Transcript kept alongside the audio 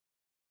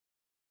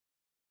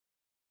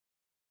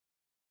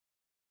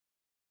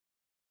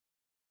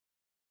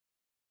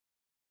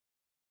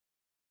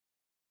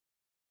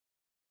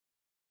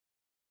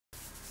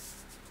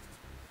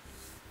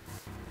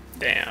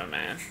Damn,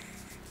 man.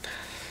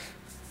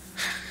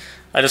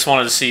 I just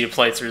wanted to see you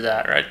play through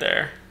that right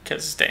there.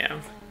 Because,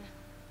 damn.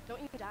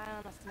 Don't you die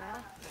on us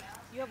now.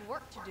 You have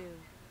work to do.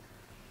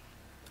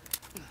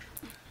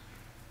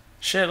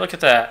 Shit, look at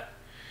that.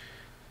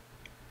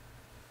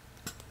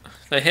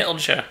 They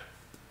held you.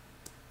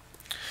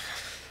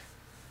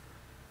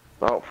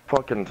 Oh,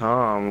 fucking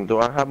Tom. Do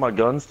I have my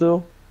gun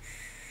still?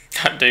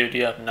 Dude,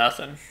 you have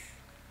nothing.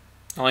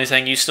 The only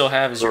thing you still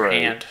have is your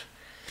hand.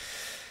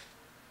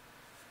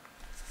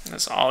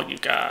 That's all you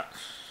got.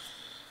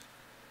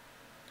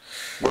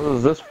 Where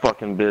was this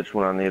fucking bitch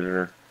when I needed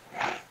her?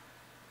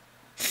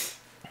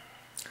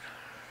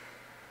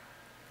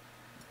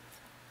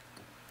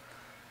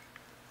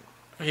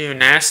 You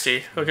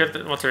nasty. Look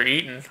at what they're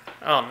eating.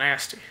 Oh,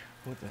 nasty.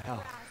 What the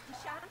hell?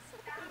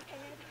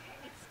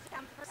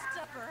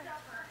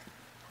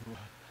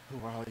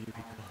 Who are all you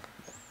people?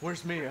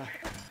 Where's Mia?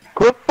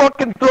 Quit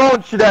fucking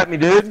throwing shit at me,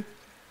 dude!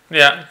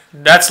 Yeah,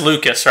 that's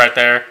Lucas right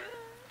there.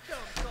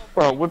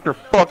 Bro, whip your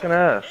fucking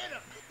ass.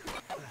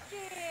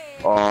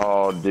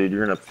 Oh, dude,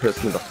 you're gonna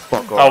piss me the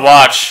fuck off. Oh,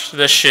 watch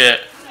this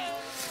shit.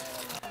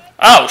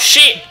 Oh,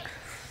 shit!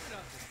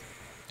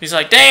 He's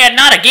like, Dad,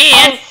 not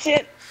again! Oh,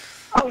 shit!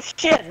 Oh,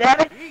 shit,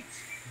 daddy!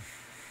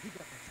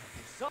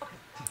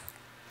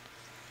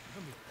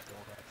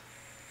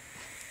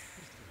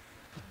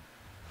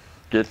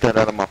 Get that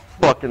out of my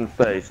fucking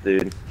face,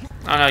 dude.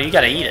 Oh, no, you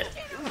gotta eat it.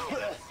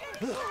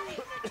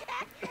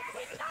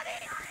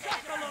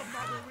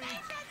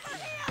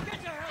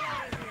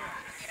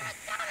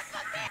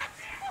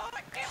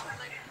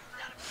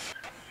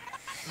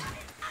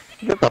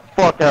 Get the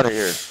fuck out of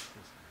here.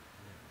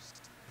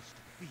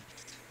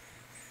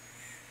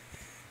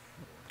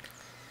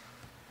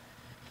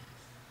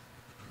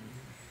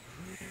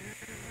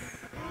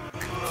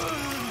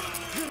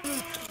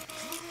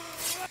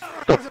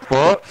 What the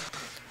fuck?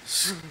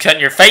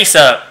 Cutting your face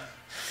up.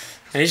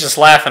 And he's just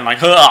laughing like,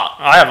 huh,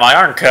 I have my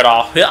arm cut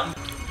off. Yeah.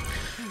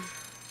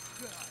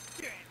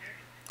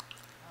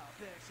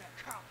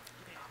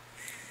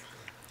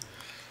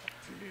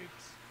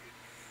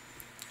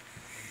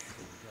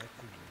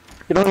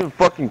 You don't even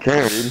fucking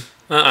care, dude.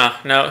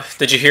 No.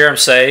 Did you hear him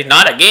say,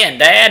 not again,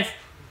 Dad?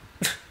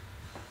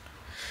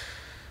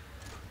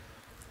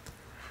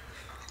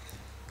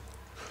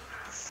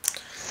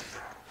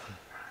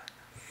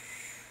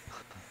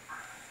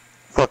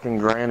 Fucking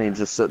granny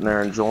just sitting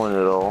there enjoying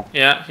it all.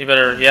 Yeah, you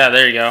better, yeah,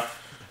 there you go.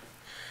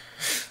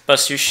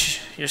 Bust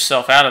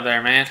yourself out of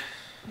there, man.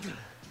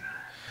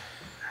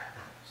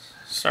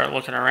 Start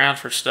looking around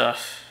for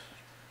stuff.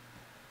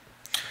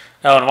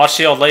 Oh, and watch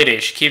the old lady.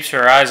 She keeps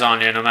her eyes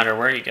on you no matter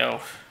where you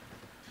go.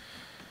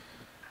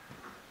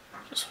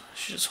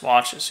 She just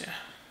watches you.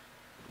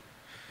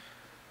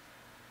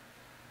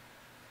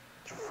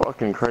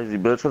 Fucking crazy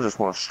bitch. I just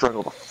want to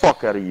strangle the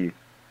fuck out of you.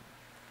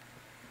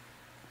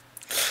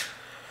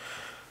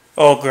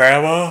 Oh,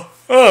 Grandma.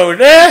 Oh,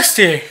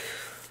 nasty.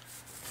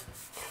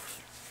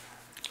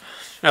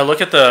 Now look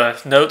at the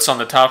notes on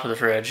the top of the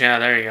fridge. Yeah,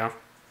 there you go.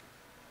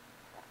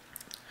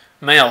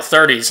 Male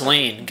 30s,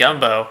 lean,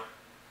 gumbo.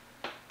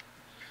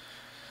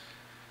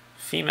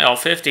 Female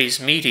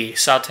 50s, meaty,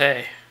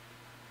 sauté.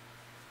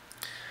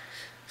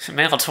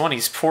 Male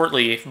 20s,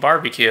 portly,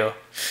 barbecue.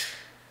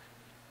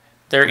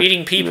 They're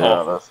eating people.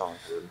 Yeah, that sounds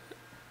good.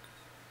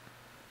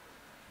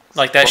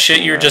 Like that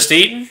shit you were just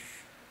eating?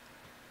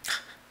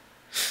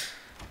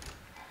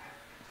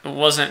 It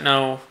wasn't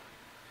no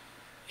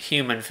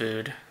human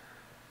food.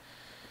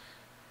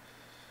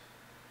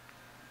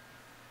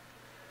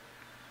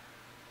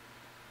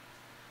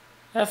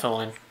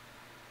 Evelyn.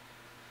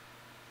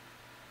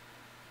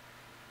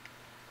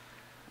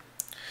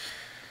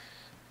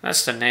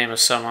 That's the name of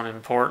someone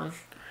important.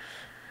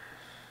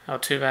 Oh,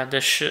 too bad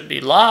this should be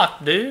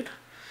locked, dude.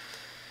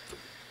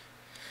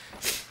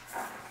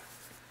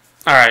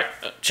 Alright,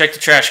 check the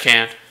trash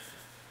can.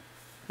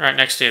 Right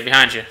next to you,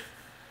 behind you.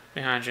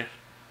 Behind you.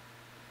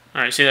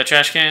 Alright, see that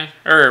trash can?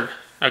 Herb.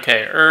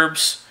 Okay,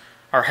 herbs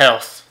are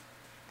health.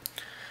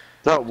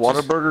 Is that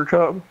Whataburger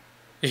cup?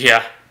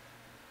 Yeah.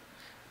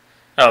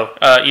 Oh,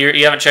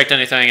 you haven't checked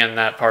anything in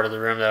that part of the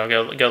room, though.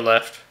 Go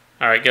left.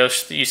 Alright, go.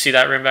 You see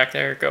that room back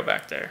there? Go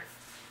back there.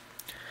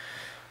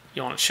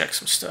 You want to check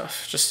some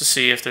stuff, just to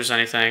see if there's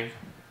anything.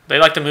 They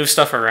like to move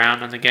stuff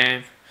around in the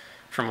game,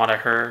 from what I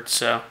heard,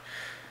 so.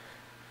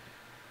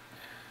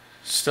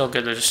 Still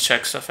good to just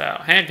check stuff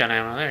out. Handgun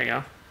ammo, there you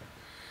go.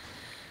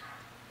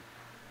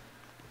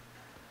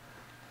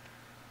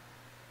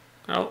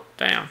 Oh,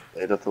 damn.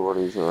 State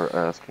authorities are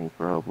asking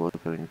for help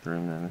locating 3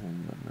 men who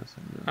went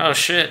missing. Oh,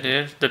 shit,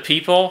 dude. The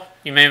people?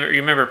 You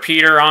remember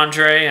Peter,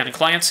 Andre, and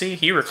Clancy?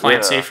 You were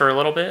Clancy for a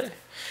little bit.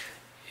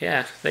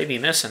 Yeah, they be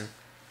missing.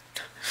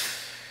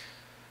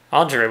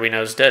 Andre, we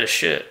know, is dead as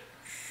shit.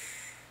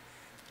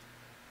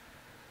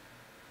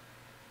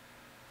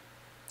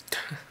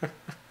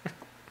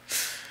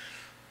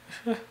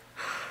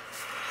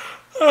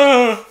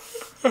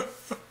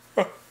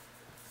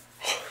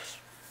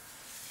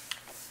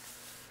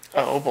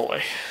 Oh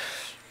boy.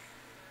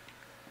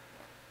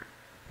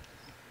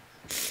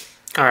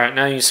 Alright,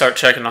 now you can start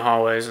checking the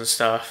hallways and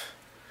stuff.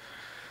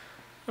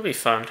 It'll be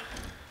fun.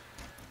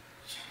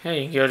 Yeah,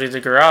 you can go to the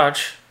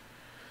garage.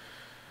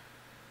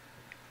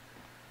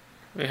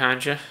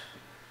 Behind you.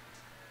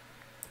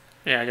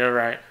 Yeah, go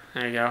right.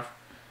 There you go.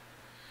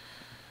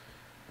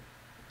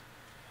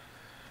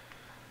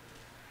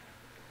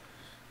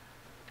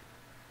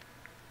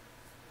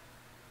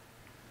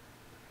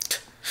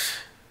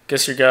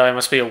 Guess your guy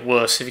must be a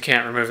wuss if you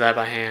can't remove that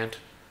by hand.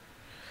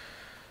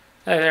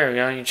 Hey, there we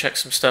go. You can check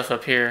some stuff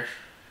up here.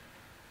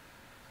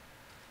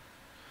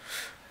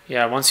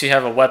 Yeah, once you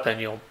have a weapon,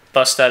 you'll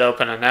bust that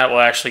open, and that will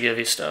actually give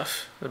you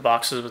stuff. The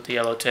boxes with the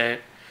yellow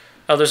tape.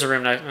 Oh, there's a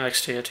room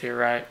next to you, to your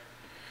right.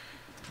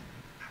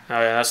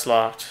 Oh, yeah, that's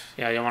locked.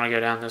 Yeah, you want to go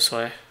down this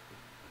way.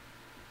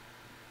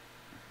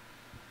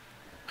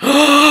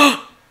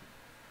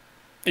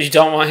 You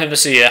don't want him to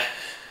see you.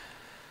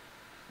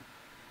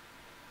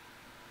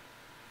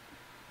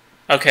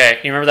 Okay,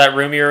 you remember that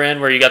room you were in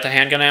where you got the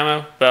handgun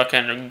ammo? Buck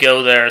and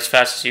go there as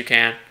fast as you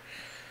can.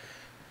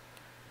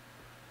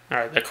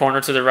 Alright, the corner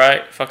to the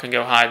right, fucking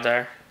go hide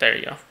there. There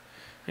you go.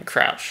 And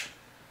crouch.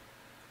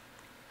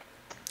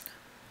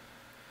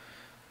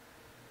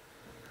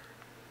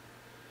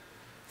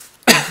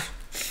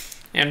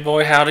 And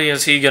boy howdy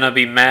is he gonna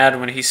be mad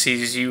when he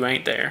sees you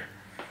ain't there.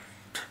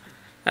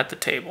 At the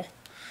table.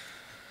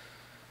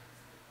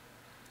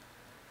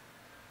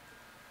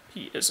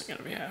 He isn't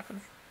gonna be happy.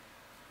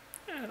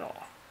 At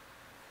all.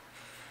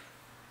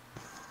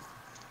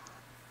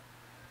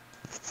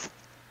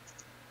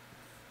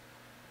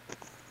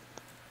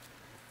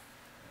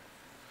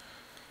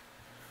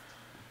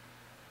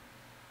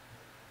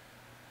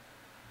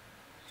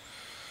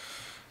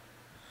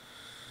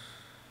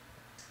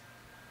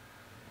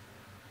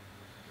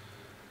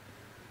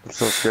 I'm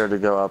so scared to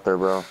go out there,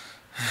 bro.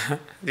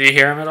 Do you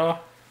hear him at all?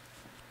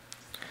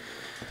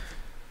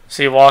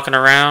 See you walking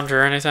around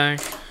or anything?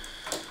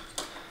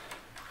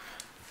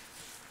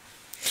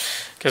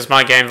 Because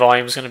my game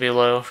volume is going to be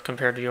low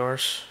compared to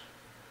yours.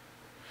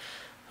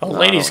 Oh, No,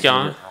 lady's I don't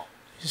gone. hear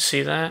You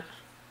see that?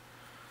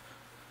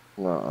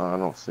 No, I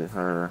don't see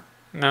her.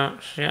 No,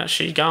 yeah,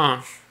 she's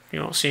gone.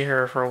 You won't see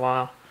her for a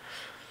while.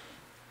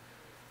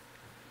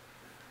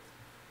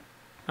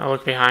 I'll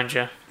look behind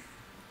you.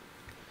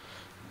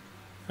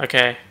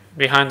 Okay,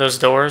 behind those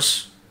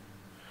doors.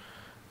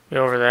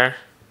 Go over there.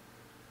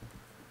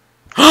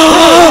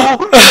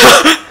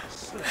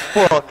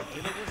 Fuck.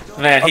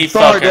 Man, he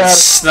sorry, fucking Dad.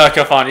 snuck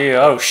up on you.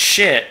 Oh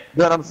shit.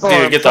 Dad, I'm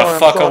sorry. Dude, get the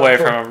fuck away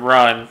from him.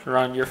 Run.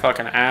 Run your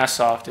fucking ass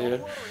off,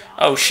 dude.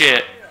 Oh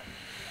shit.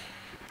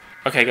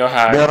 Okay, go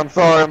hide. Dad, I'm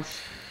sorry.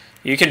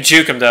 You can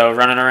juke him though,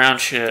 running around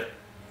shit.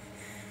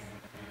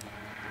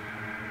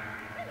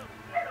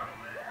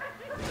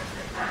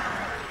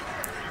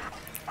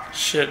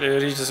 Shit,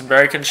 dude, he's just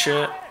breaking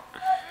shit.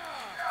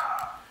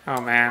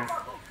 Oh man.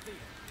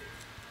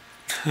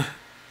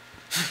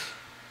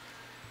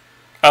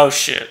 Oh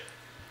shit.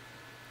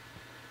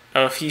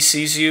 Oh, if he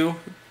sees you,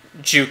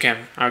 juke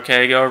him.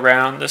 Okay, go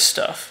around this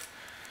stuff.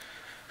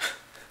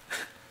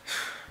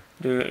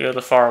 Dude, go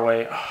the far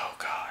way. Oh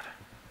god.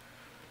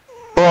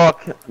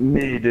 Fuck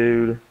me,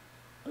 dude.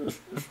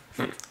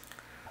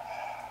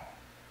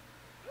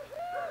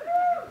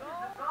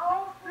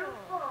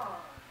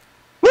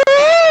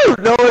 Woo!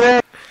 No, it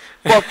ain't.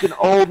 Fucking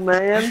old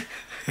man.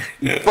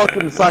 You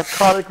fucking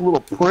psychotic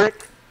little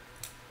prick.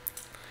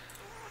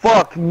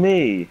 Fuck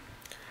me.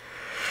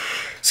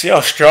 See how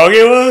strong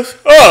he was?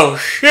 Oh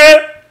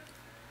shit!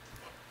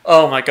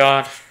 Oh my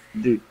god.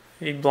 Dude,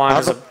 He blind how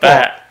as a the fuck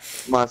bat.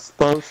 am I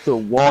supposed to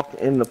walk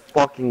in the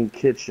fucking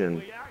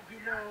kitchen?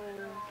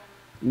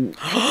 Yeah.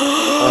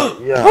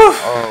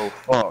 Oh,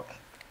 fuck.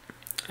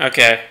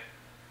 Okay.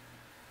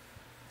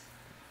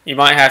 You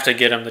might have to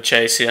get him to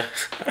chase you.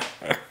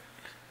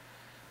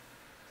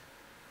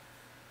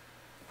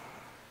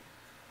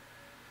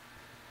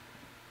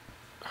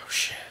 Oh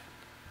shit.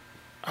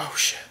 Oh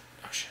shit.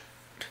 Oh shit.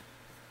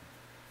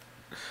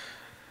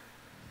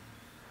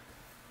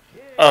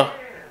 Oh.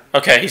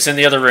 Okay, he's in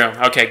the other room.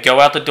 Okay, go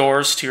out the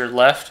doors to your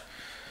left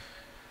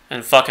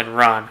and fucking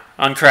run.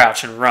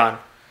 Uncrouch and run.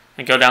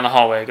 And go down the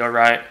hallway. Go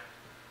right.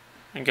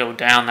 And go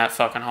down that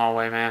fucking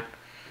hallway, man.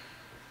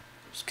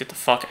 Just get the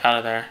fuck out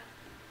of there.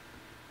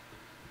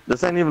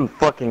 This ain't even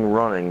fucking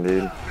running,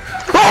 dude.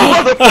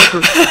 Oh,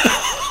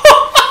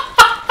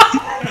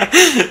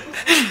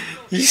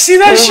 You see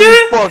that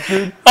shit? Fuck,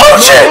 dude. Oh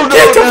shit! No,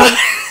 Get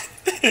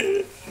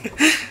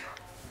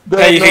the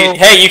Dad,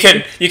 Hey,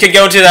 you can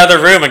go into the other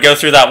room and go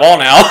through that wall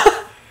now.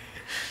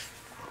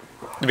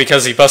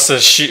 Because he busted a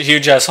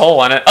huge ass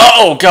hole in it.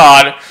 Oh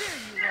god!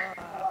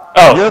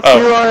 Oh, Yes, oh.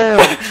 here I am.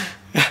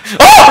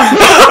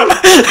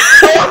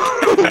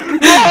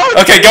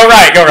 Okay, go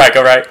right, go right,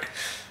 go right.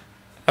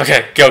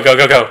 Okay, go.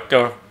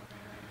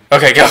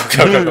 Okay, go.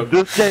 Dude,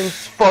 this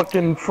game's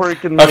fucking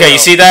freaking me Okay, you out.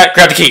 see that?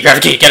 Grab the key, get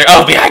it.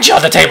 Oh, behind you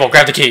on the table,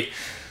 grab the key.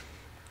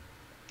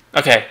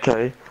 Okay.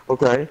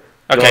 Okay.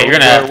 Okay, you're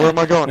gonna have Where am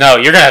I going? No,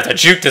 you're gonna have to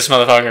juke this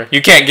motherfucker.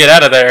 You can't get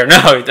out of there.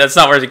 No, that's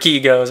not where the key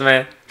goes,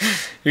 man.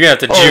 You're gonna have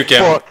to juke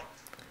him. Fuck.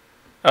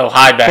 Oh,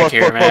 hide back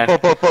here, man.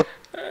 Fuck.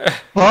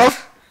 Huh?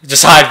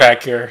 Just hide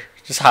back here.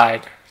 Just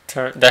hide.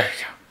 There you go.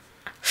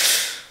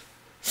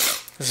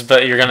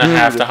 But you're gonna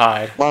have to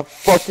hide. My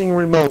fucking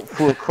remote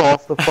flew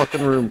across the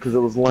fucking room because it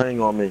was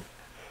laying on me.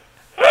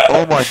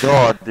 Oh my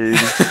god, dude.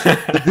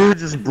 The dude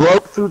just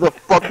broke through the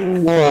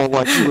fucking wall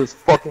like he was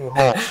fucking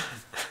Hulk.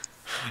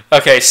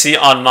 Okay, see,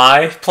 on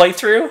my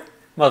playthrough,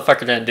 motherfucker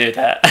didn't do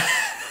that.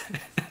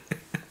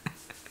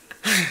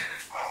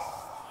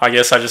 I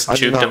guess I just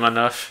juked him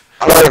enough.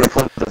 I'm not gonna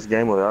play this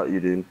game without you,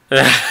 dude.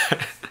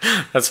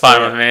 That's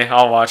fine with me.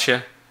 I'll watch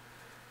you.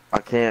 I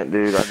can't,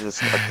 dude. I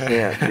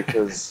can't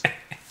because...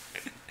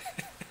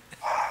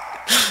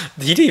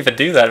 You didn't even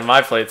do that in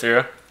my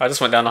playthrough. I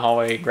just went down the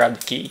hallway and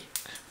grabbed the key.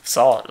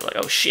 Saw it. Like,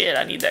 oh shit,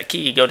 I need that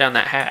key. Go down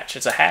that hatch.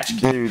 It's a hatch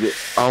key. Dude,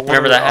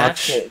 remember that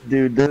hatch?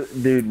 Dude,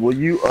 will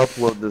you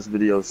upload this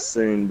video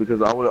soon?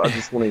 Because I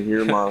just want to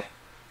hear my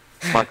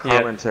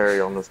commentary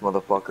on this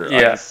motherfucker.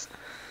 Yeah.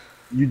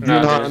 You do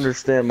not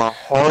understand. My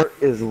heart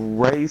is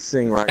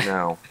racing right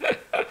now.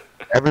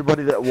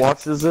 Everybody that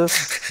watches this,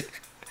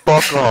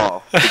 fuck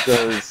off.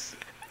 Because,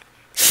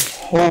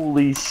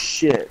 holy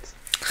shit.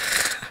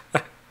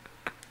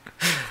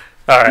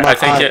 Alright, I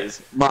think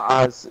my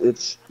eyes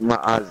itch,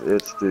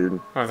 dude.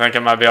 I think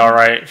it might be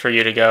alright for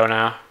you to go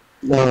now.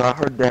 No, I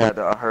heard Dad.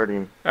 I heard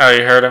him. Oh,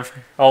 you heard him?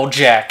 Old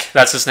Jack.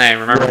 That's his name.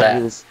 Remember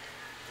that?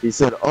 He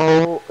said,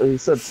 oh, he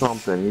said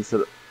something. He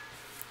said...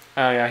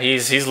 Oh, yeah,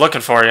 he's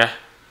looking for you.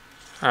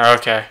 Oh,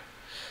 okay.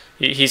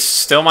 He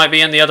still might be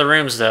in the other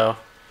rooms, though.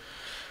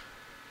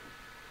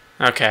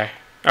 Okay.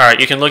 Alright,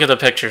 you can look at the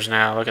pictures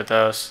now. Look at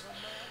those.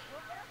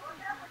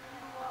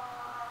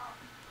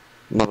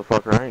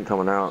 Motherfucker, I ain't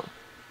coming out.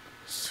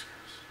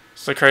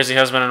 It's the crazy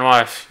husband and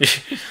wife.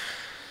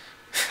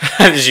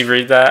 Did you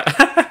read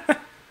that?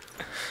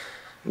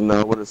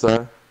 No, what did it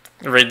say?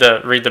 Read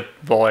the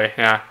boy,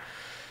 yeah.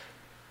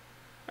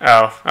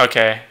 Oh,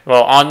 okay.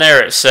 Well, on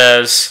there it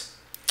says,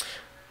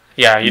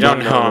 yeah, you don't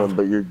know him,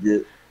 but you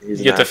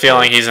get the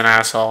feeling he's an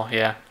asshole,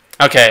 yeah.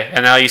 Okay,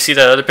 and now you see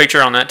that other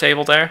picture on that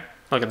table there?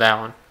 Look at that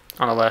one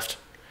on the left.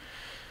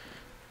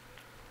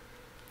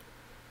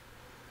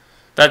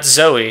 That's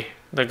Zoe,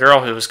 the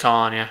girl who was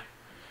calling you.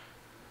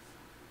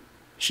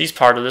 She's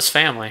part of this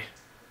family.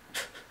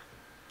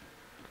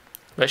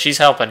 But she's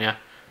helping you.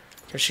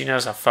 Because she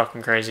knows how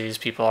fucking crazy these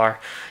people are.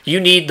 You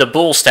need the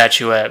bull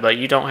statuette, but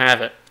you don't have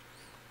it.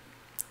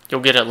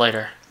 You'll get it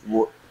later.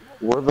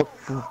 Where the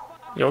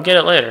You'll get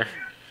it later.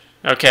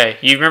 Okay,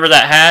 you remember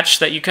that hatch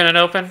that you couldn't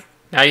open?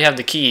 Now you have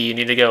the key. You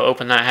need to go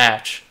open that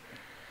hatch.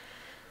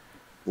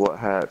 What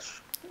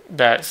hatch?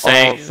 That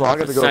thing, so I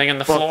gotta go thing in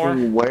the floor.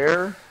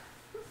 Where?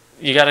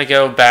 You gotta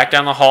go back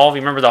down the hall.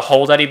 You remember the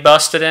hole that he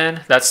busted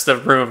in? That's the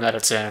room that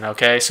it's in,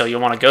 okay? So you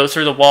want to go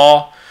through the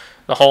wall,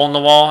 the hole in the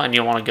wall, and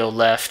you want to go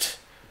left.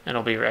 And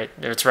it'll be right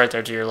there. It's right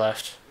there to your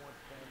left.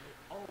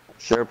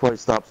 Share play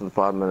stops in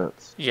 5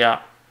 minutes.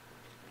 Yeah.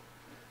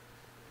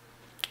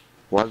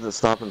 Why does it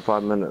stop in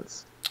 5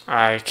 minutes?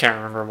 I can't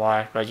remember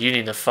why, but you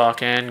need to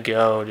fucking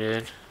go,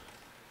 dude.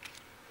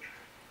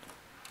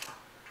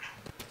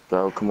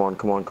 Go, come on.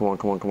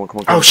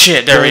 Oh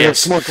shit, there he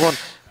is. Come on.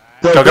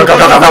 Go.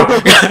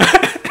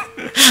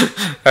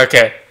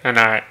 Okay, and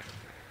alright.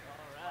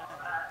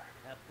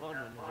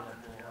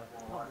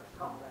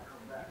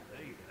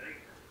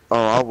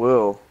 Oh, I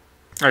will.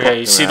 Okay,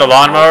 you see the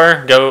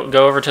lawnmower? Go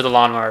over to the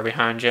lawnmower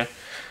behind you.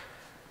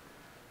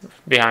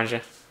 Behind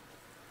you.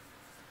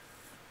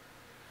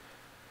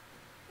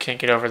 Can't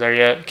get over there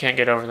yet. Can't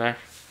get over there.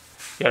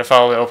 You gotta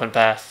follow the open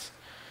path.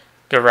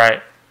 Go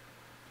right.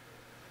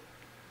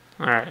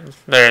 Alright,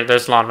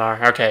 there's the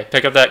lawnmower. Okay,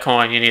 pick up that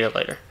coin. You need it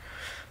later.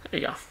 There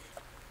you go.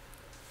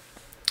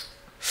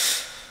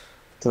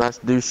 Can I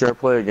do share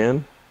play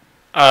again?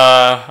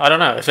 I don't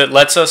know. If it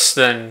lets us,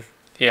 then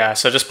yeah.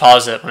 So just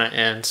pause it when it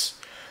ends.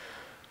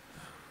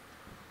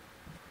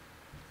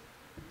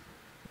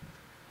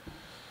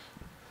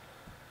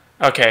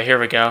 Okay, here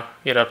we go.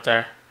 Get up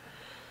there.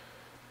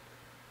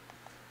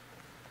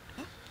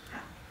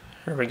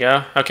 Here we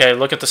go. Okay,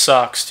 look at the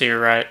socks to your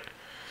right.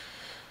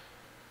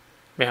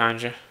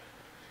 Behind you.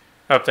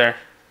 Up there.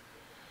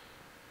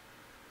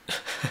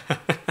 It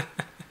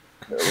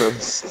really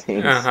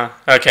stinks.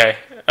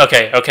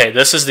 Okay.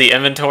 This is the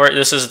inventory.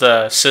 This is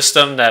the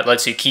system that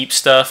lets you keep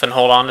stuff and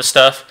hold on to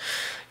stuff.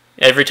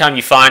 Every time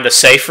you find a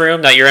safe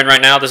room that you're in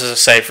right now, this is a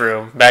safe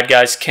room. Bad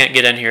guys can't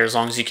get in here as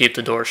long as you keep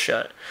the door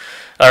shut.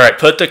 Alright,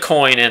 put the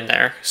coin in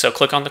there. So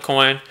click on the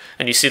coin,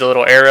 and you see the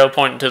little arrow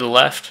pointing to the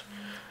left.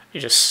 You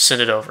just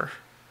send it over.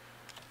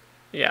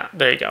 Yeah,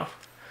 there you go.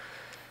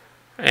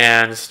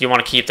 And you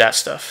want to keep that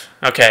stuff.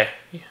 Okay,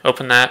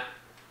 open that.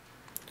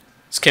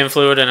 Skin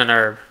fluid and an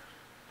herb.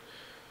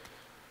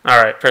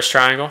 Alright, press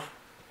triangle.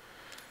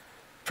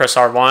 Press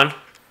R1.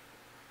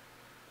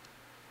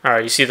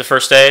 Alright, you see the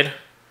first aid?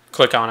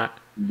 Click on it.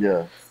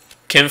 Yeah.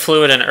 Chem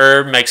fluid and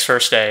herb makes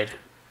first aid.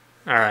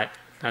 Alright,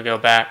 now go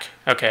back.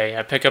 Okay,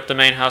 yeah, pick up the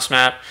main house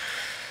map.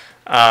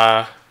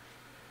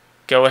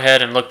 Go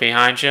ahead and look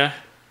behind you.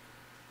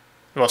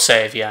 Well,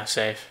 save, yeah,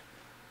 save.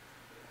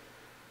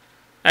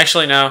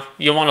 Actually, no,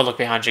 you'll want to look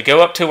behind you.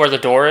 Go up to where the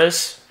door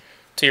is.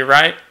 To your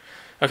right?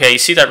 Okay, you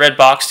see that red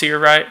box to your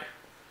right?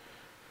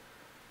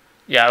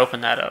 Yeah,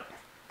 open that up.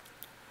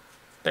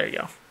 There you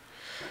go.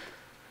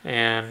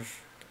 And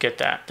get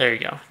that. There you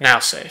go. Now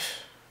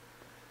save.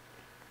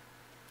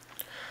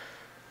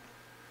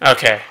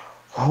 Okay.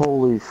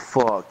 Holy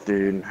fuck,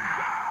 dude.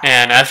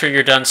 And after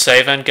you're done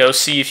saving, go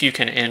see if you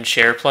can end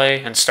share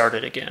play and start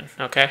it again,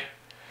 okay?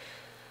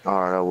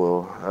 Alright, I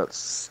will.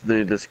 Let's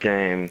do this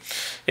game.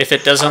 If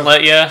it doesn't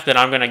let you, then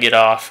I'm going to get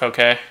off,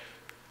 okay?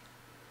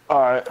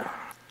 Alright.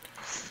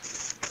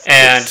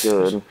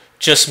 And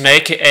just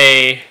make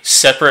a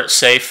separate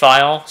save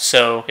file,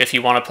 so if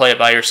you want to play it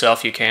by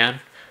yourself, you can.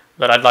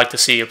 But I'd like to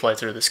see you play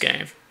through this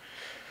game.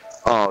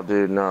 Oh,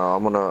 dude, no.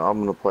 I'm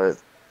gonna play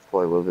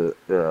with it.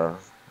 Yeah.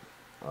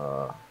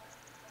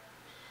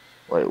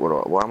 Wait,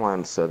 why am I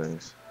in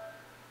settings?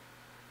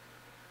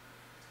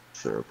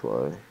 Share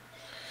play.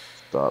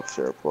 Stop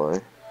share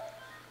play.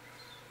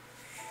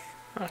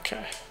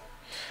 Okay.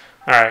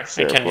 Alright,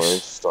 Share play.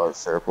 Start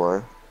share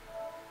play.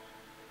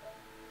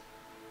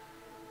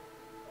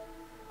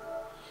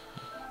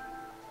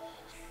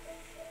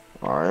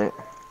 Alright.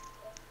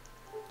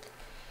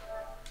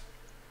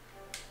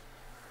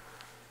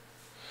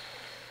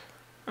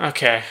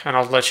 Okay, and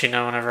I'll let you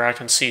know whenever I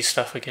can see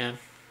stuff again.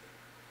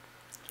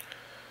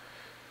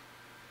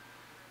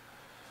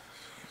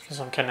 Because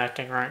I'm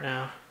connecting right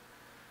now.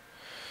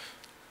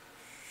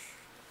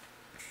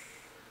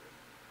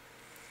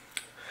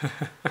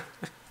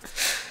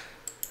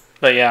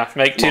 But yeah,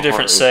 make two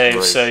different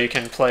saves so you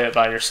can play it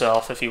by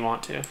yourself if you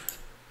want to.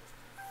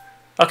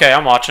 Okay,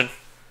 I'm watching.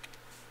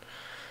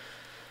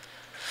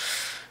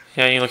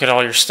 Yeah, you look at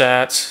all your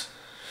stats.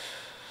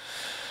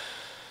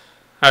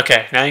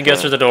 Okay, now you can go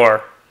through the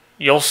door.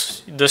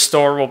 This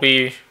door will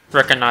be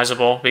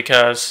recognizable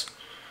because...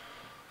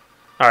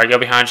 Alright, go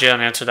behind you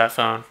and answer that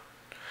phone.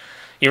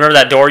 You remember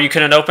that door you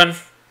couldn't open?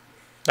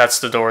 That's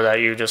the door that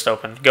you just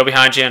opened. Go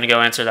behind you and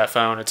go answer that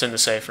phone. It's in the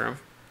safe room.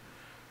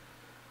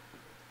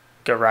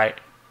 Go right.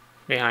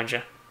 Behind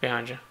you.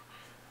 Behind you.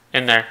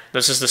 In there.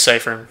 This is the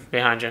safe room.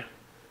 Behind you.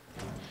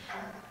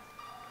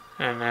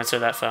 And answer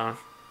that phone.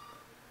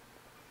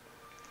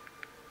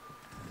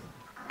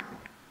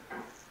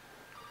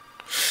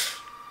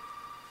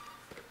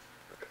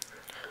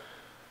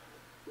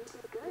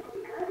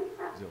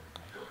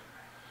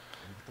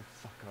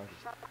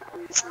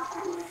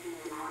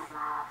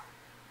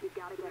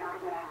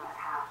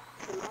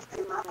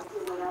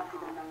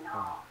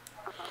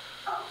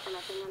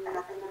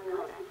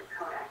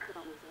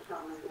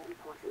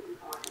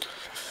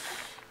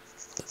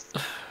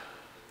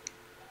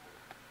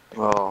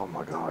 Oh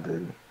my god,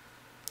 dude.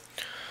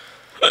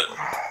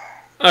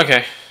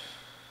 Okay.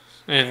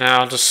 And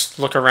now just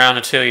look around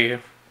until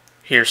you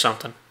hear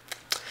something.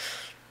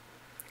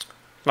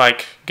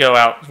 Like, go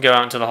out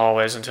into the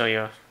hallways until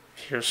you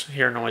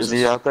hear noises. Is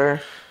he out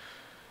there?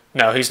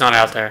 No, he's not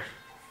out there.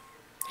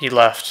 He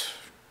left.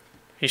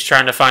 He's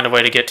trying to find a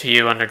way to get to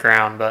you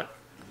underground, but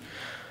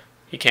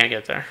he can't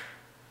get there.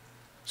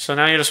 So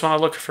now you just want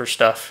to look for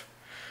stuff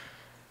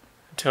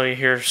until you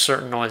hear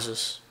certain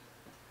noises.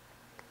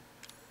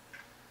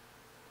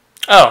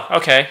 Oh,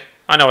 okay.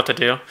 I know what to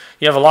do.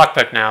 You have a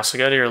lockpick now, so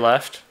go to your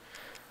left.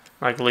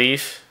 Like,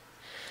 leave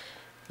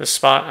this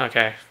spot.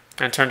 Okay.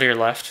 And turn to your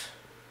left.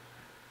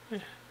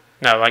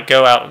 No, like,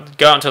 go out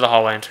into the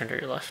hallway and turn to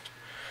your left.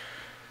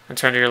 And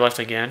turn to your left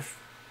again.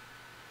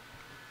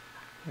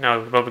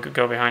 No,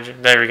 go behind you.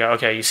 There we go.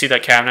 Okay, you see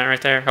that cabinet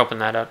right there? Open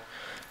that up.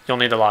 You'll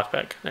need the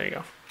lockpick. There you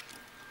go.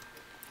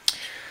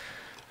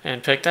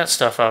 And pick that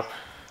stuff up.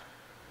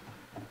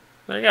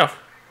 There you go.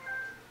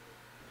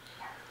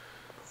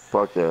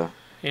 Fuck yeah.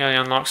 Yeah,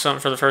 you unlocked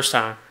something for the first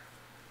time.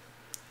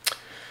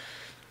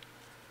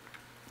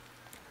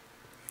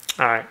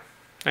 Alright.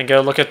 And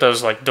go look at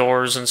those like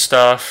doors and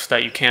stuff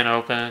that you can't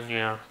open. You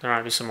know, there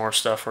might be some more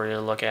stuff for you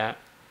to look at.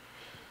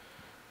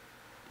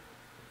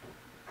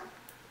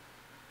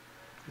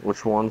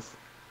 Which ones?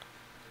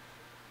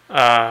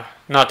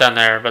 Not down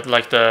there, but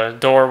like the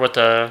door with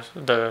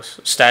the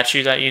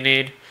statue that you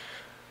need.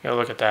 Go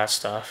look at that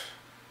stuff.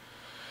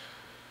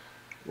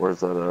 Where's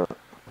that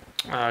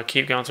at?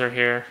 Keep going through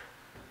here.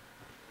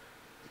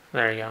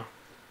 There you go.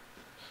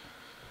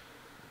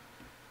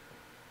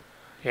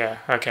 Yeah,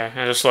 okay.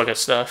 And just look at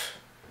stuff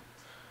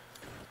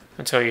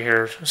until you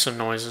hear some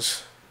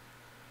noises.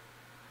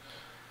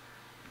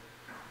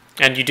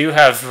 And you do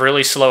have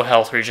really slow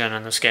health regen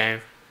in this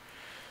game.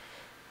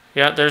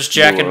 Yeah, there's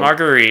Jack and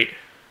Marguerite.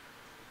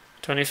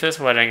 25th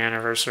wedding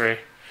anniversary.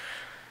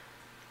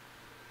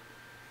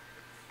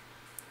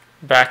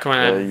 Back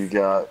when... Yeah, you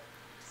got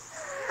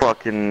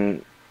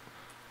fucking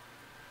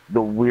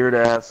the weird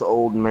ass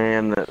old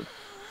man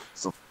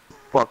that's a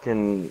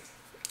fucking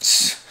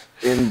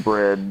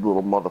inbred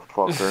little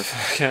motherfucker.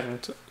 Fucking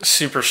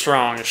super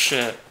strong as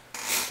shit.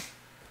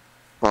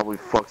 Probably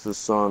fucks his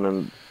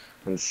son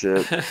and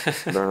shit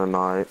during the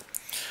night.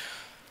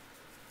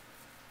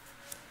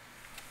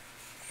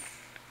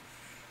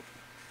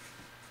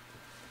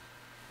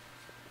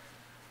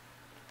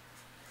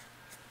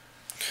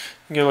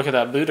 Go look at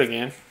that boot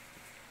again.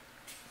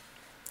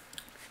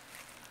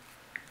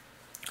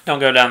 Don't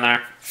go down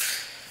there.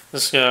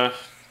 Let's go.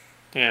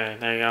 Yeah,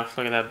 there you go.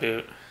 Look at that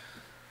boot.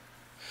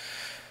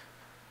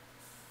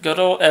 Good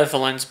old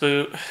Evelyn's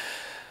boot.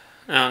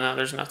 Oh, no,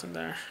 there's nothing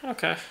there.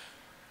 Okay.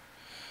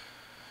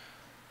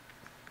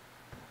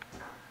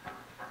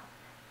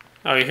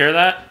 Oh, you hear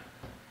that?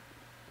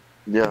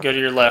 Yeah. Go to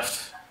your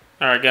left.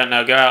 Alright, go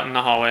out in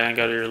the hallway and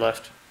go to your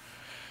left.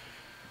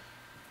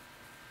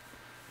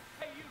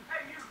 Hey, you!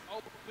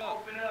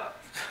 Open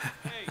up!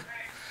 Hey!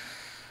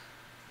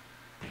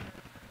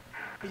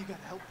 Hey, you got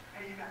help?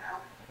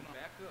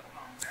 Back up.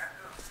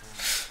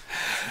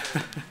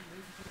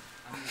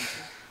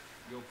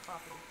 Your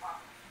property.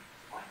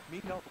 Me?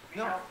 No.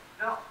 No. All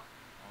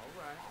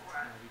right.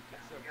 Now we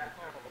fix up the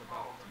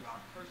call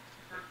about first.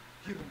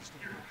 You don't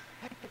understand.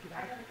 I can get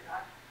out of here.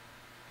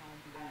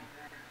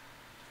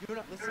 You're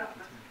not listening to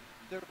me.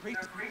 There are crazy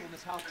people in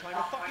this house trying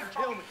to fucking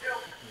kill me. All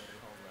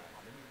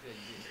right. Let me tell you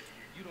this.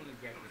 You don't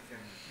exactly seem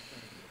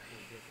like you're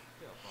trying to get a full deck of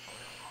help, all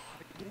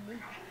right? What do you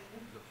mean?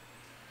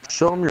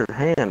 Show him your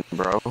hand,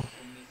 bro. From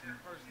this in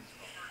person's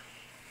fault.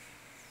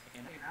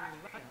 And they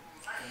bring right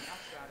and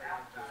outside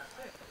of like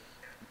yourself,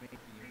 make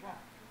you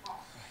wrong.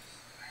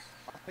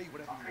 I'll pay you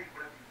whatever you need.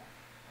 All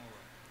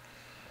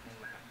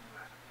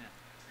right.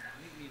 Now,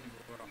 meet me in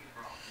the garage.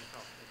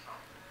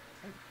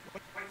 Hey, what?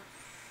 You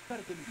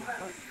gotta give me your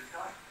gun.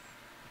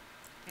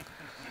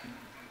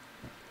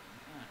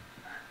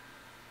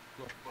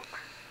 Look,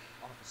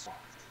 officer.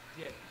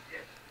 Yeah.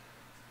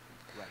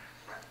 Right.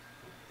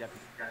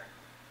 Deputy.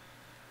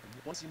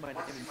 You want to see my name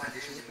in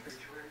condition with this?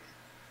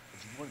 But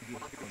you want to be a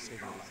hero and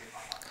save my life.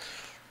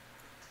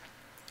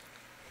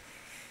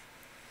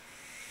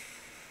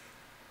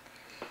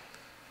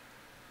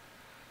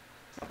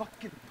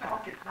 Fucking.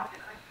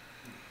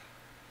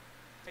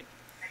 Hey.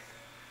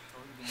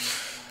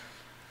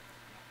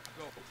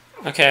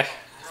 Okay.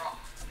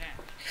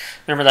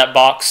 Remember that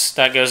box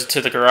that goes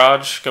to the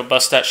garage? Go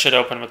bust that shit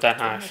open with that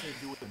knife.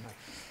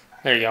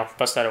 There you go.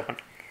 Bust that open.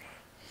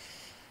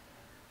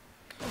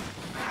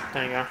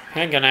 There you go.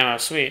 Handgun ammo.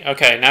 Sweet.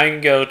 Okay, now you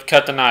can go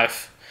cut the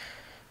knife.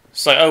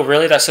 It's like, oh,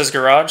 really? That says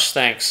garage?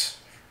 Thanks.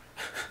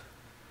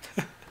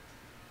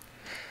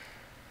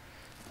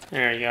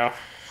 There you go.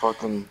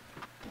 Fucking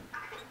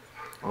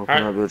open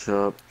Alright. that bitch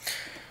up.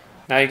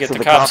 Now you get So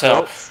the cops' cop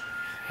help. helps?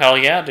 Hell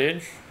yeah,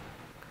 dude.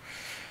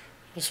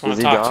 Just want Is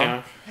to he talk to down?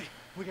 him. Hey,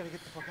 we gotta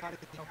get the fuck out of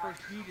here. Now,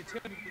 first, you need to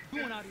tell me what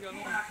you're doing out here alone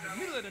in the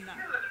middle of the night.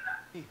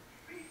 Hey,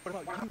 what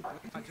about you?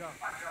 What's my job?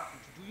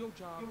 Don't you do your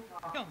job?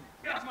 Tell me.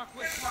 That's my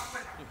question.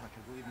 If I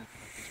can believe me.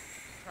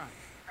 Try.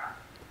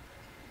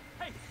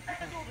 Hey,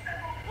 hands over.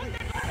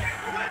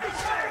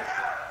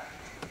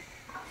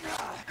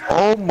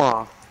 Oh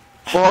my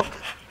fuck.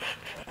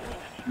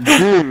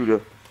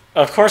 Dude.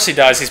 Of course he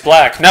does. He's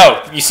black.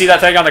 No, you see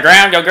that thing on the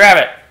ground? Go grab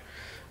it.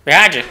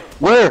 Behind you.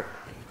 Where?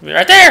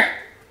 Right there.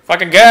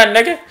 Fucking gun,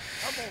 nigga.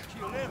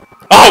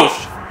 Oh!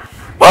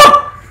 Woo!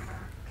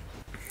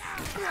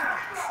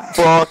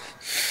 Fuck.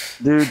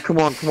 Dude, come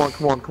on.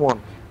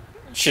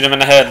 Shoot him in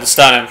the head and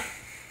stun him.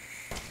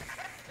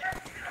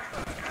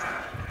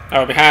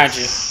 Oh, behind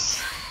you. You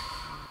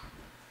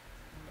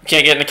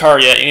can't get in the car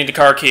yet. You need the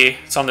car key.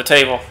 It's on the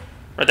table.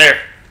 Right there.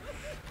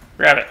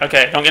 Grab it.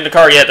 Okay, don't get in the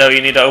car yet, though.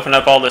 You need to open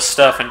up all this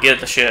stuff and get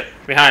the shit.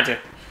 Behind you.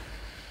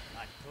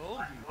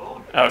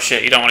 Oh,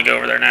 shit. You don't want to go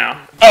over there now.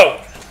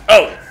 Oh!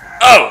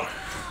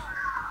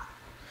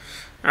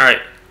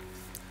 Alright.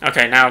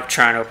 Okay, now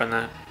try and open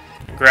that.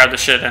 Grab the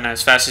shit in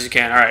as fast as you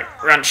can. Alright,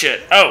 run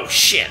shit. Oh,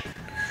 shit.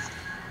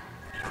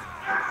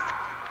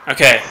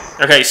 Okay,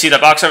 you see that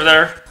box over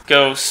there?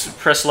 Go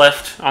press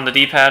left on the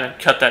D-pad and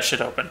cut that shit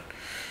open.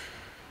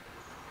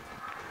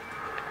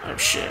 Oh,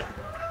 shit.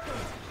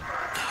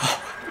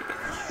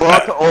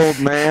 Fuck, old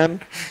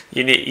man.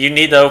 You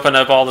need to open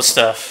up all the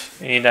stuff.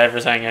 You need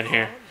everything in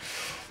here.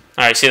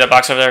 Alright, see that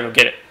box over there? Go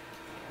get it.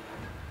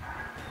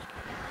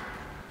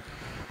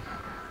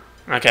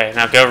 Okay,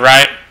 now go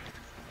right.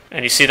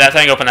 And you see that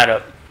thing? Open that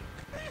up.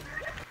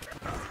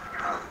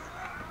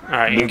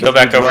 Alright, you can go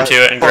back over to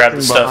it and grab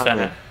the stuff in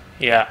it.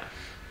 Yeah.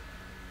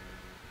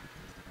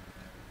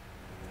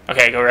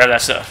 Okay, go grab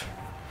that stuff.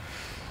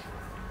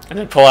 And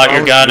then pull out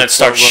your gun and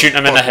start shooting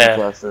him in the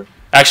head.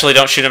 Actually,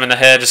 don't shoot him in the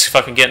head. Just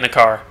fucking get in the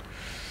car.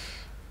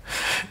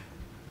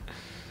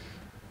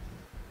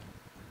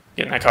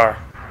 Get in that car.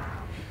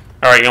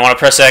 Alright, you want to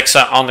press X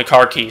on the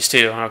car keys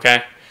too,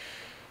 okay?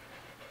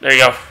 There you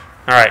go.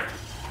 Alright.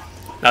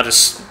 Now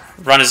just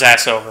run his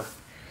ass over.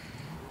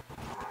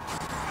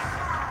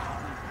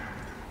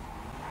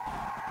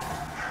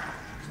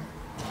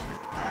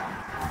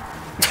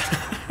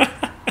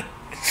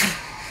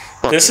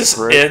 This is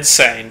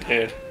insane,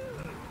 dude.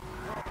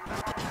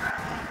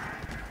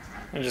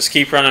 And just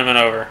keep running him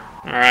over.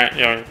 Alright,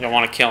 you'll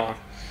want to kill him.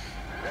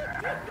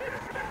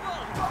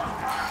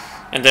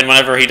 And then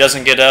whenever he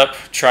doesn't get up,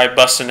 try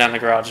busting down the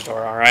garage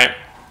door, alright?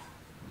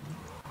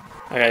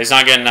 Okay, he's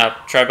not getting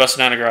up. Try busting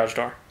down the garage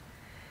door.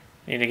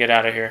 You need to get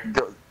out of here.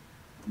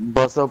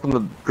 Bust open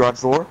the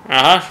garage door?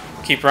 Uh-huh.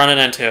 Keep running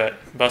into it.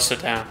 Bust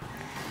it down.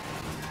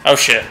 Oh,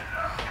 shit.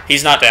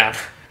 He's not down.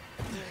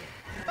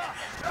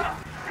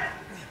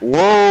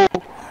 Whoa!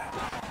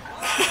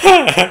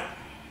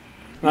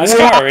 Nice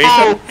car,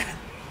 Ethan.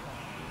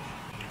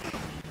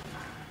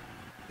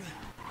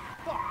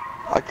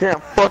 I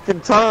can't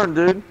fucking turn,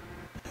 dude.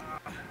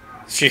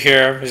 Did you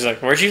hear him? He's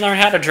like, where'd you learn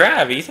how to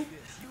drive, Ethan?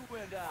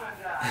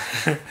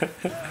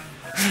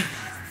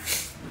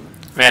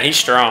 Man, he's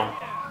strong.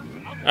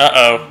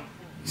 Uh-oh.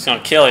 He's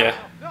gonna kill you.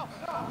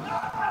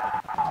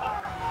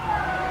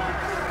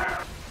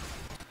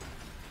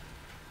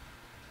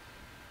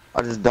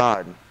 I just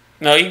died.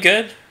 No, you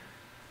good?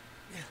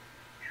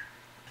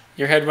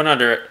 Your head went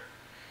under it.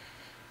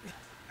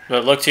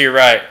 But look to your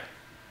right.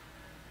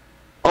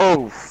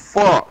 Oh,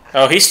 fuck.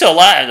 Oh, he's still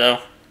alive, though.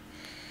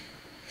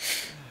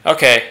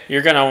 Okay,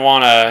 you're gonna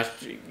wanna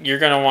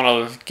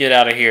get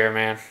out of here,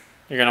 man.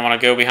 You're gonna wanna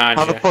go behind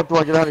How you. the fuck do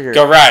I get out of here?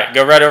 Go right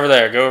over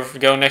there.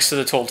 Go next to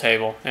the tool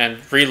table and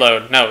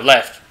reload. No,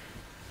 left.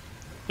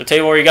 The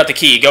table where you got the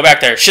key. Go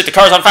back there. Shit, the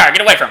car's on fire.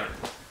 Get away from it.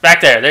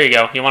 Back there. There you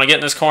go. You want to get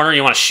in this corner?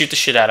 You want to shoot the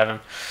shit out of him.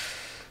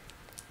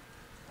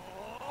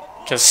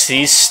 Because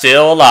he's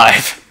still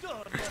alive.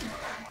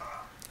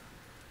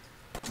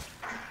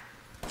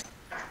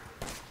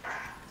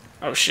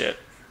 Oh, shit.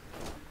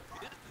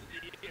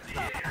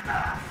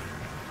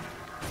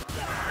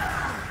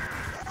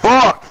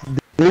 Fuck,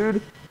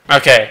 dude.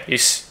 Okay,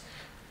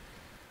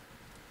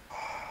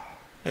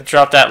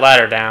 drop that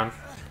ladder down.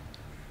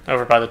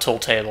 Over by the tool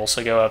table,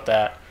 so go up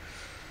that.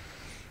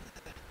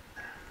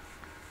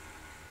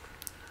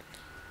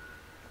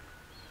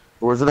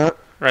 Where's it at?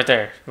 Right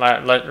there.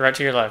 Right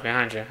to your left,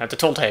 behind you. At the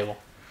tool table.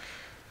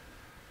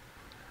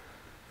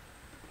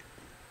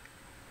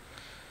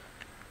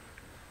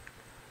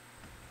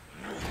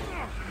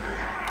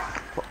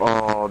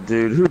 Oh,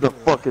 dude, who the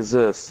fuck is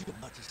this?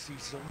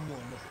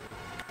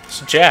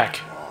 It's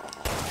Jack.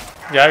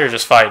 Yeah, you're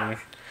just fighting.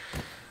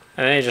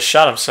 And then he just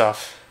shot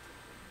himself.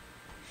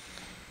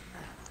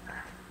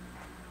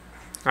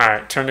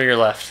 Alright, turn to your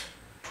left.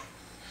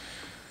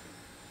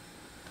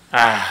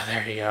 Ah,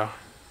 there you go.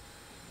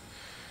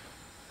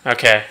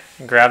 Okay,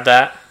 grab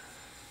that.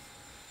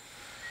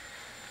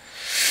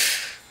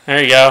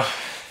 There you go.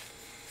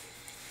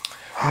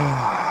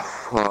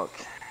 Fuck.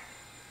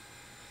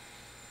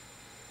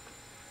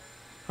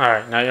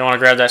 Alright, now you want to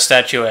grab that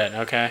statuette,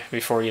 okay?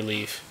 Before you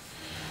leave.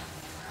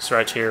 It's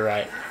right to your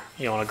right.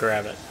 You want to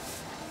grab it.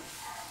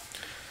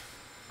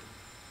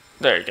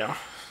 There you go.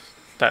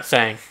 That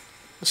thing.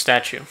 The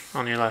statue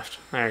on your left.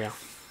 There you go.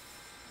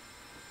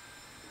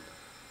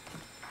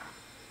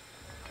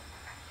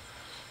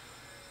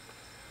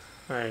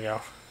 There you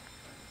go.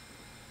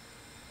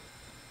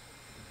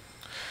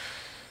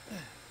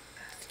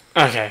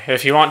 Okay,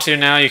 if you want to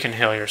now, you can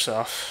heal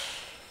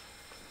yourself.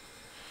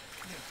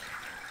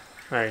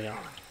 There you go.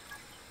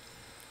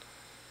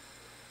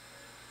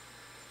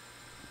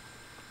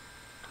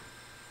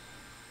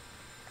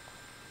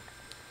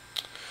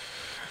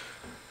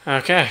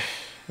 Okay,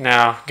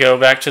 now go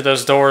back to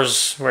those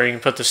doors where you can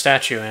put the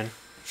statue in.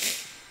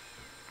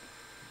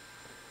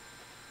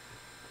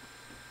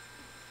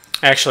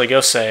 Actually,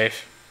 go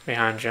save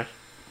behind you.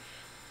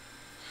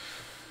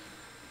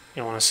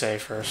 You want to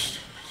save first.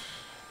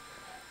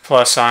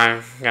 Plus,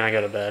 I'm gonna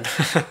go to bed.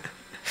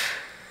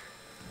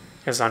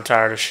 Because I'm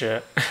tired of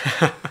shit.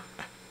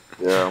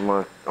 Yeah,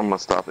 I'm gonna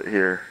stop it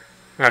here.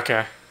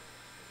 Okay.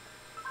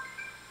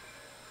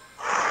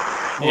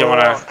 You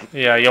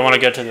wanna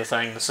go to the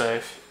thing to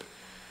save.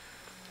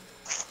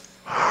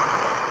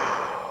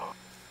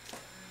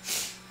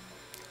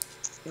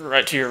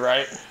 Right to your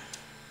right.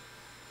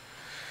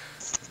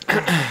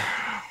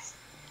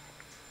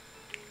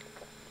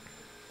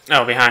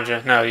 Oh, behind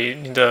you. No,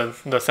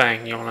 the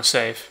thing you want to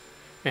save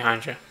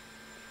behind you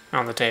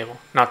on the table,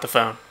 not the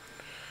phone.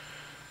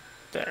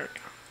 There we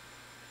go.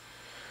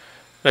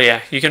 But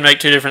yeah, you can make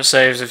 2 different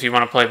saves if you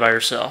want to play by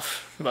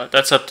yourself, but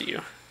that's up to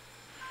you.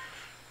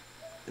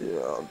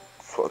 Yeah,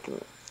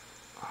 fucking.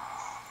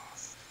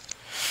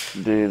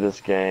 Dude, this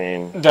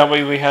game. That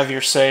way we have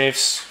your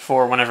saves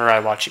for whenever I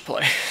watch you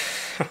play.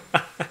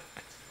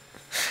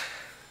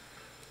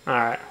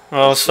 Alright,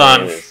 well, it was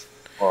fun.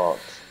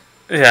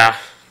 Yeah.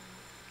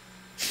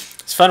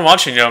 It's fun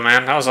watching you,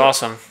 man. That was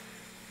awesome.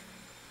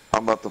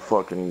 I'm about to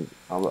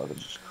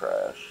just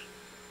crash.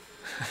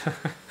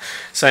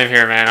 Same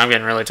here, man. I'm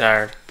getting really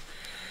tired.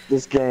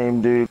 This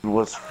game, dude,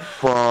 was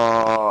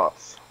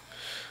fucked.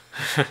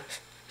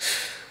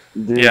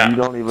 Dude, Yeah. You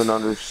don't even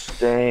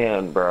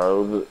understand,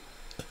 bro.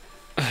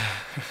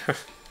 The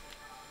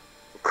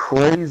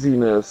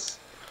craziness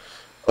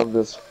of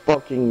this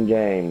fucking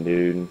game,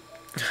 dude.